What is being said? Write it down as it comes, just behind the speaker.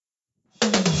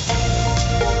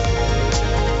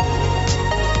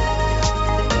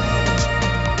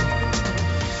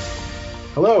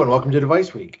Hello and welcome to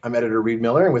Device Week. I'm editor Reed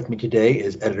Miller, and with me today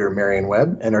is editor Marion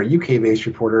Webb and our UK-based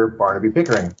reporter Barnaby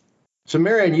Pickering. So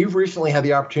Marion, you've recently had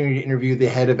the opportunity to interview the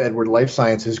head of Edward Life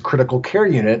Sciences Critical Care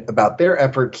Unit about their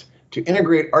efforts to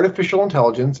integrate artificial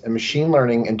intelligence and machine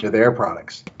learning into their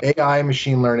products. AI and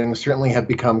machine learning certainly have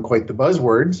become quite the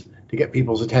buzzwords to get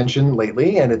people's attention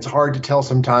lately, and it's hard to tell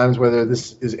sometimes whether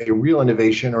this is a real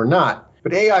innovation or not.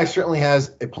 But AI certainly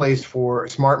has a place for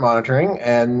smart monitoring,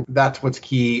 and that's what's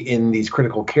key in these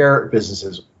critical care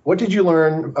businesses. What did you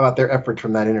learn about their efforts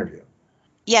from that interview?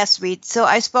 Yes, Reed. So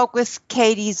I spoke with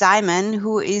Katie Zyman,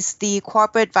 who is the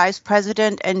Corporate Vice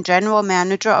President and General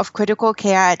Manager of Critical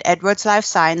Care at Edwards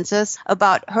Lifesciences,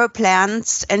 about her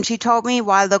plans. And she told me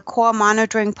while the core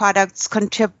monitoring products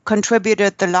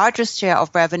contributed the largest share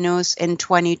of revenues in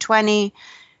 2020,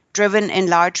 driven in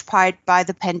large part by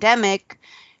the pandemic,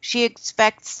 she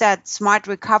expects that smart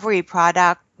recovery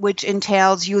product, which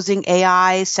entails using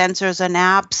AI, sensors, and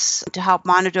apps to help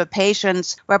monitor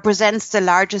patients, represents the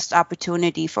largest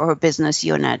opportunity for her business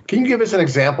unit. Can you give us an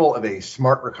example of a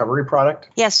smart recovery product?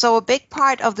 Yes, so a big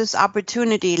part of this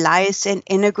opportunity lies in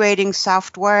integrating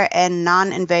software and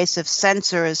non-invasive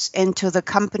sensors into the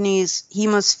company's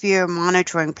Hemosphere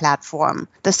monitoring platform.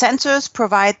 The sensors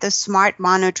provide the smart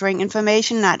monitoring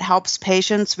information that helps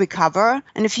patients recover.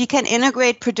 And if you can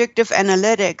integrate predictive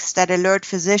analytics that alert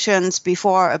physicians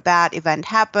before a bad event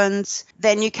happens,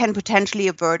 then you can potentially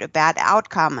avert a bad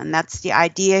outcome. And that's the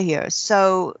idea here.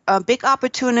 So a big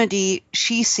opportunity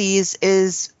she sees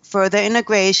is further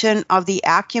integration of the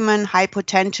Acumen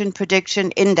Hypotension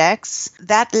Prediction Index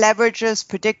that leverages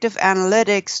predictive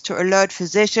analytics to alert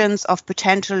physicians of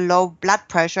potential low blood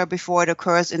pressure before it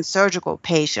occurs in surgical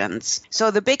patients.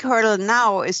 So the big hurdle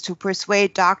now is to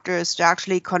persuade doctors to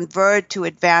actually convert to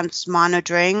advanced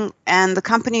monitoring, and the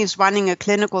company is running a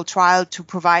clinical trial to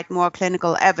provide more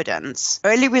clinical evidence.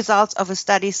 Early results of a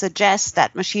study suggest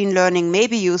that machine learning may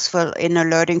be useful in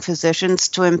alerting physicians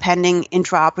to impending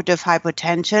intraoperative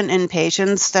hypotension in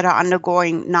patients that are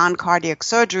undergoing non-cardiac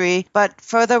surgery, but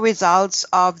further results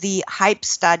of the HYPE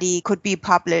study could be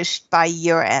published by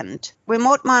year-end.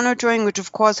 Remote monitoring, which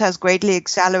of course has greatly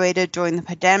accelerated during the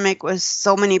pandemic, with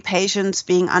so many patients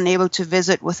being unable to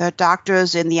visit with their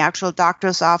doctors in the actual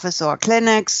doctor's office or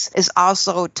clinics, is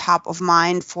also top of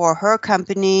mind for her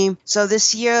company. So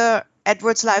this year,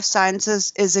 Edwards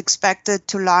Lifesciences is expected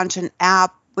to launch an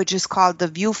app which is called the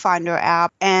Viewfinder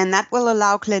app, and that will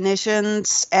allow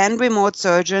clinicians and remote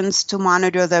surgeons to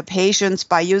monitor their patients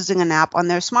by using an app on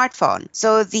their smartphone.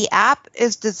 So the app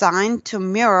is designed to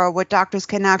mirror what doctors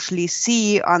can actually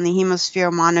see on the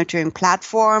Hemosphere monitoring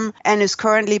platform and is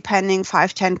currently pending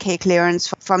 510(k)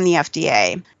 clearance from the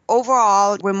FDA.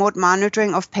 Overall, remote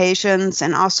monitoring of patients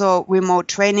and also remote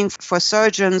training for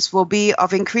surgeons will be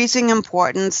of increasing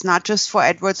importance, not just for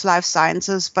Edwards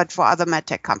Lifesciences, but for other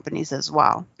medtech companies as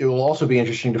well. It will also be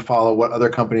interesting to follow what other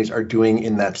companies are doing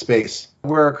in that space.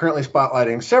 We're currently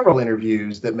spotlighting several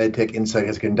interviews that MedTech Insight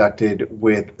has conducted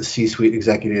with C-suite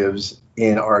executives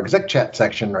in our exec chat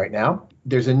section right now.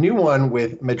 There's a new one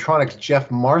with Medtronic's Jeff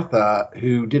Martha,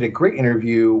 who did a great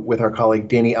interview with our colleague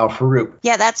Danny Al-Farouk.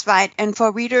 Yeah, that's right. And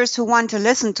for readers who want to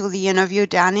listen to the interview,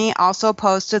 Danny also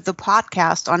posted the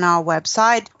podcast on our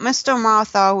website. Mr.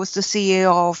 Martha, who's the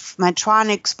CEO of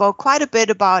Medtronic, spoke quite a bit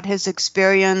about his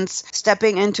experience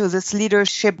stepping into this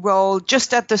leadership role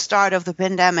just at the start of the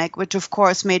pandemic, which of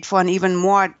course made for an even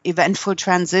more eventful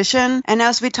transition. And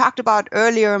as we talked about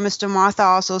earlier, Mr. Martha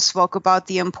also spoke about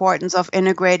the importance of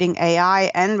integrating AI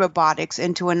and robotics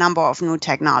into a number of new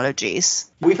technologies.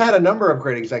 We've had a number of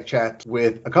great exec chats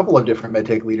with a couple of different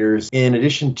medtech leaders, in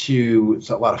addition to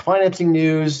a lot of financing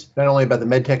news, not only about the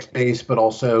medtech space, but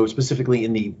also specifically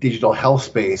in the digital health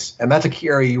space. And that's a key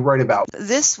area you write about.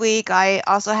 This week, I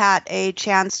also had a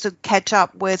chance to catch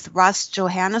up with Russ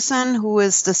Johannesson, who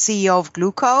is the CEO of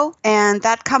Gluco. And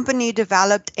that company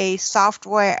developed a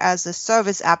software as a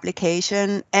service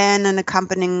application and an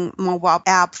accompanying mobile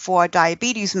app for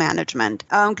diabetes management.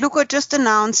 Gluco just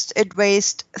announced it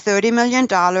raised $30 million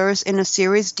in a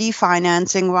Series D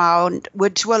financing round,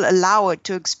 which will allow it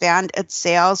to expand its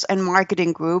sales and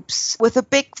marketing groups. With a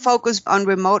big focus on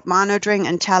remote monitoring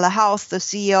and telehealth, the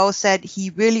CEO said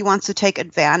he really wants to take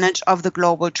advantage of the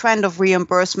global trend of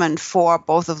reimbursement for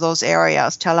both of those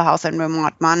areas, telehealth and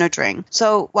remote monitoring.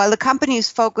 So while the company's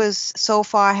focus so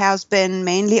far has been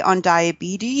mainly on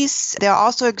diabetes, they're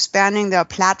also expanding their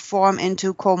platform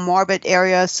into comorbid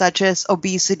areas such as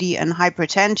obesity and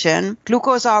hypertension.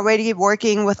 Gluco is already working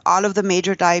with all of the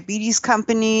major diabetes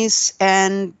companies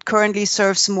and currently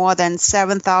serves more than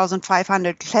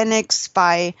 7,500 clinics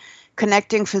by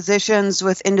connecting physicians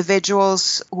with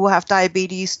individuals who have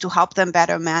diabetes to help them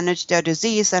better manage their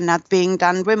disease, and that's being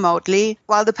done remotely.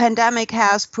 While the pandemic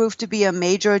has proved to be a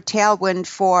major tailwind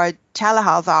for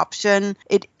telehealth option,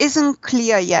 it isn't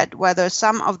clear yet whether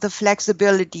some of the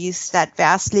flexibilities that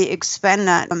vastly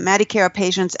expanded Medicare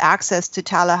patients' access to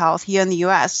telehealth here in the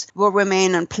US will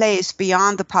remain in place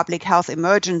beyond the public health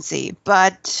emergency.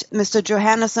 But Mr.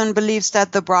 Johannesson believes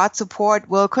that the broad support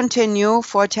will continue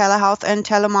for telehealth and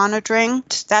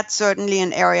telemonitoring. That's certainly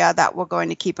an area that we're going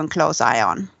to keep a close eye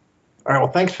on. All right,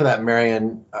 well, thanks for that,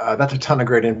 Marian. That's a ton of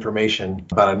great information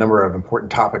about a number of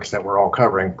important topics that we're all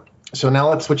covering. So now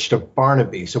let's switch to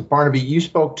Barnaby. So Barnaby, you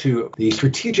spoke to the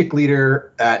strategic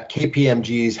leader at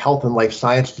KPMG's Health and Life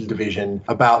Sciences Division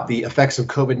about the effects of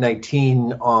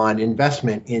COVID-19 on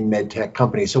investment in medtech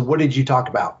companies. So what did you talk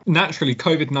about? Naturally,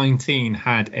 COVID-19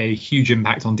 had a huge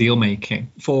impact on deal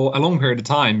making. For a long period of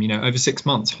time, over 6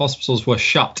 months, hospitals were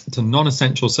shut to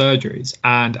non-essential surgeries.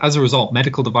 And as a result,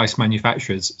 medical device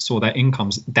manufacturers saw their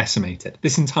incomes decimated.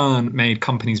 This in turn made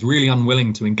companies really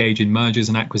unwilling to engage in mergers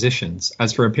and acquisitions,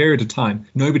 as for a period of time,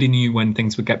 nobody knew when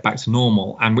things would get back to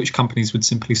normal and which companies would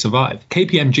simply survive.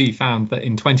 KPMG found that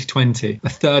in 2020, a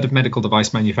third of medical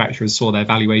device manufacturers saw their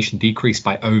valuation decrease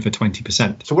by over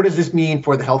 20%. So what does this mean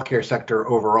for the healthcare sector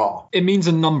overall? It means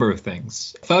a number of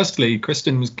things. Firstly,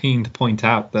 Kristen was keen to point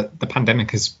out that the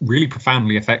pandemic has really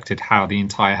profoundly affected how the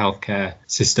entire healthcare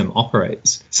system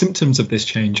operates. Symptoms of this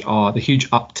change are the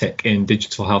huge uptick in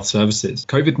digital health services.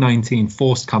 COVID-19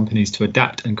 forced companies to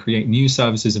adapt and create new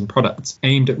services and products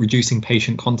aimed at reducing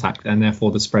patient contact and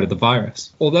therefore the spread of the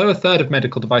virus. Although a third of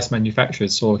medical device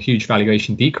manufacturers saw huge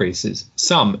valuation decreases,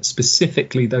 some,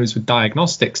 specifically those with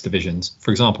diagnostics divisions,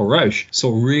 for example Roche,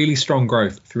 saw really strong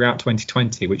growth throughout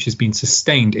 2020, which has been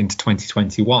sustained into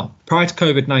 2021. Prior to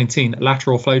COVID-19,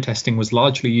 lateral flow testing was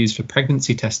largely used for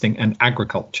pregnancy testing and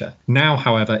agriculture. Now,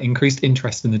 however, increased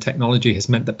interest in the technology has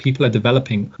meant that people are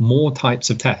developing more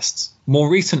types of tests.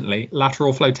 More recently,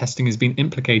 lateral flow testing has been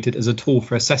implicated as a tool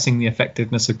for assessing the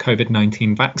effectiveness of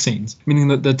COVID-19 vaccines, meaning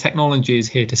that the technology is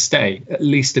here to stay, at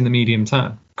least in the medium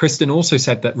term. Kristen also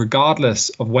said that regardless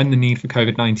of when the need for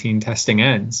COVID-19 testing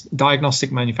ends,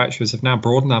 diagnostic manufacturers have now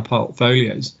broadened their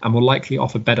portfolios and will likely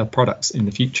offer better products in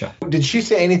the future. Did she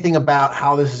say anything about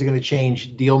how this is going to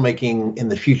change deal making in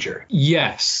the future?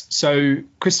 Yes. So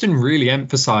Kristen really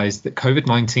emphasized that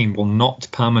COVID-19 will not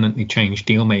permanently change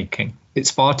deal making. It's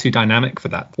far too dynamic for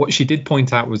that. What she did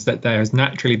point out was that there has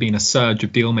naturally been a surge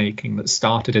of deal making that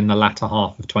started in the latter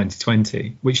half of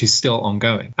 2020, which is still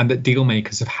ongoing, and that deal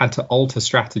makers have had to alter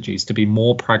strategies to be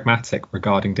more pragmatic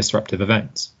regarding disruptive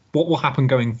events. What will happen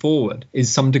going forward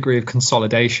is some degree of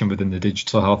consolidation within the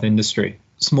digital health industry.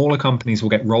 Smaller companies will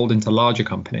get rolled into larger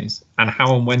companies, and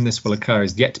how and when this will occur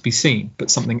is yet to be seen, but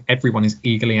something everyone is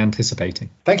eagerly anticipating.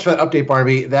 Thanks for that update,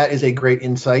 Barnaby. That is a great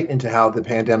insight into how the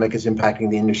pandemic is impacting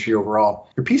the industry overall.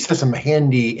 Your piece has some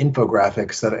handy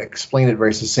infographics that explain it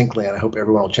very succinctly, and I hope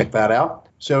everyone will check that out.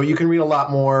 So you can read a lot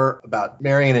more about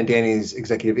Marian and Danny's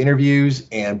executive interviews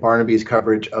and Barnaby's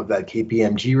coverage of that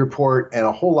KPMG report and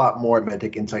a whole lot more at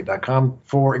medtechinsight.com.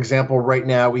 For example, right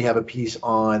now we have a piece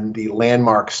on the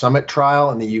landmark Summit trial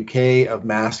in the UK of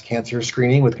mass cancer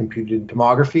screening with computed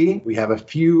tomography. We have a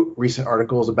few recent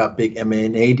articles about big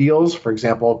M&A deals. For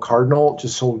example, Cardinal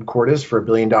just sold Cordis for $1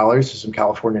 billion to some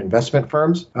California investment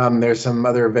firms. There's some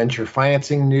other venture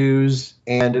financing news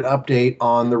and an update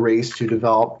on the race to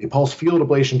develop a pulse field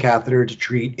ablation catheter to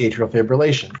treat atrial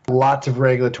fibrillation. Lots of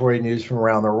regulatory news from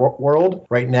around the world.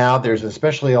 Right now, there's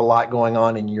especially a lot going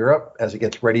on in Europe as it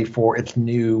gets ready for its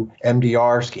new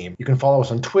MDR scheme. You can follow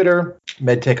us on Twitter,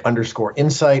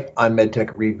 medtech_insight. I'm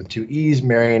medtech Reed with 2 E's.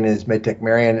 Marian is medtech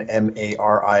Marian,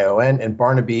 Marion, and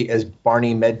Barnaby is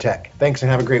Barney Medtech. Thanks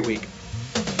and have a great week.